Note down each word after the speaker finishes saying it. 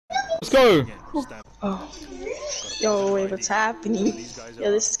Let's go. Oh. Yo, wait, what's happening?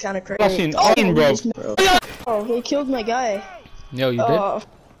 Yeah, this is kind of crazy. Fucking Oh, on, bro. Oh, he killed my guy. Yo, you did?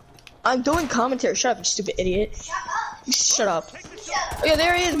 I'm doing commentary. Shut up, you stupid idiot. Shut up. Oh, yeah,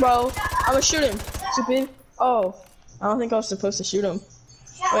 there he is, bro. I'm gonna shoot him. Stupid. Oh, I don't think I was supposed to shoot him.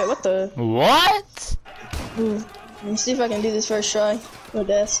 Wait, what the? What? Let me see if I can do this first try. No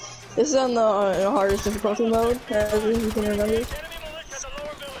deaths. This is on the hardest difficulty mode, as you can remember.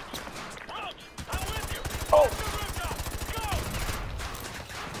 Oh!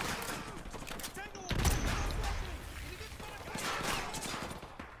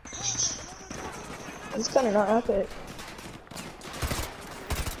 It's kind of not epic.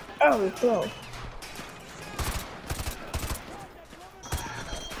 Oh, bro.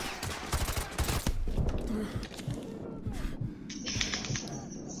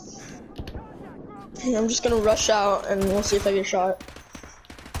 I'm just gonna rush out and we'll see if I get shot.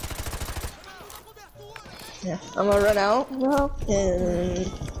 Yeah, I'm gonna run out now and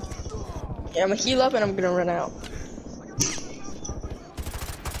yeah, I'm gonna heal up and I'm gonna run out.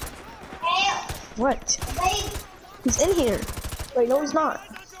 What? He's in here. Wait, no, he's not.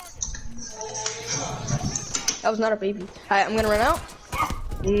 That was not a baby. Alright, I'm gonna run out.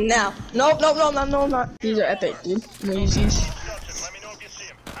 Now. No, I'm not. These are epic, dude. I'm gonna use these.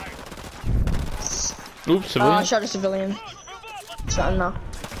 Oops, civilian. I shot a civilian. So no.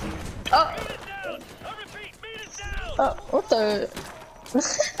 Oh. Oh, what the?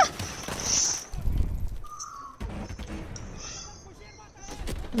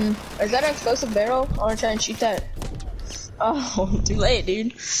 Is that an explosive barrel? I wanna try and shoot that. Oh, too late,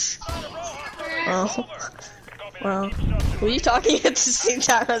 dude. Oh. Wow. Were you talking at the same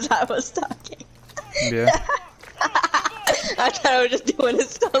time as I was talking? Yeah. I thought I was just doing a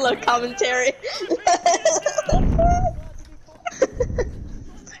solo commentary.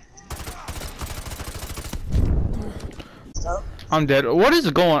 I'm dead. What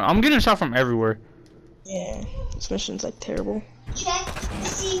is going on? I'm getting shot from everywhere. Yeah, this mission's like terrible.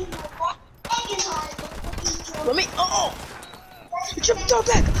 Let me. Oh! Jump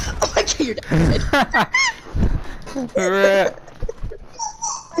back! Oh my god, you're dead.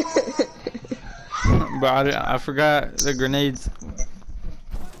 But I forgot the grenades.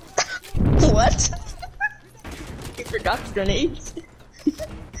 What? You forgot the grenades?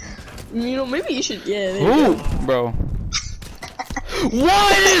 You know, maybe you should. Yeah. Ooh, bro.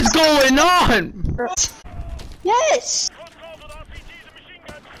 What is going on? Yes.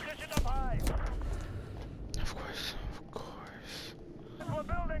 Of course.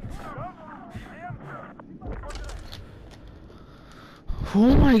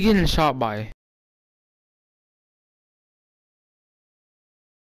 Who am I getting shot by?